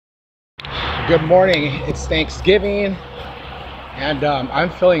Good morning. It's Thanksgiving and I'm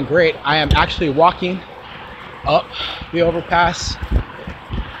feeling great. I am actually walking up the overpass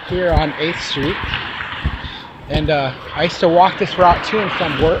here on 8th Street. And I used to walk this route to and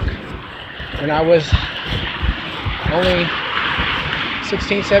from work when I was only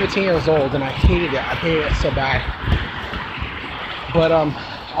 16, 17 years old, and I hated it. I hated it so bad. But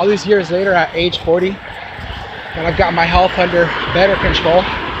all these years later, at age 40, and I've got my health under better control,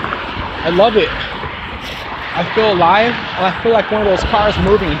 I love it. I feel alive, and I feel like one of those cars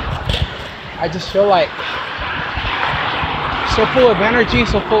moving. I just feel like so full of energy,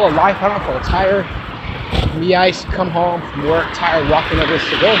 so full of life. I don't feel tired. Yeah, I used to come home from work tired, walking over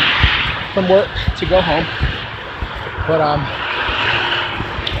to go from work to go home. But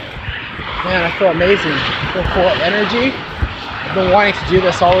man, I feel amazing. I feel full of energy. I've been wanting to do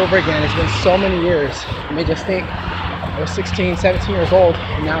this all over again. It's been so many years. You may just think I was 16, 17 years old,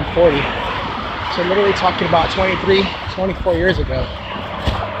 and now I'm 40. So literally talking about 23, 24 years ago.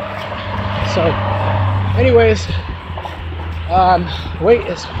 So anyways, weight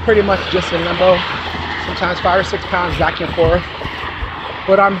is pretty much just in limbo. Sometimes 5 or 6 pounds back and forth.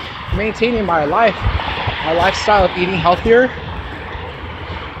 But I'm maintaining my lifestyle of eating healthier,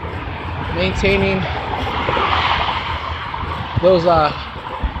 maintaining those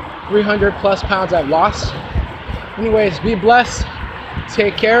 300 plus pounds I've lost. Anyways, be blessed,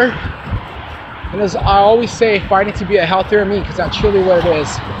 take care, and as I always say, fighting to be a healthier me, because that's truly what it is.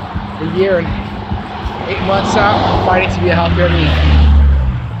 A year and 8 months out, I'm fighting to be a healthier me.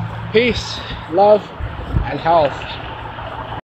 Peace, love, and health.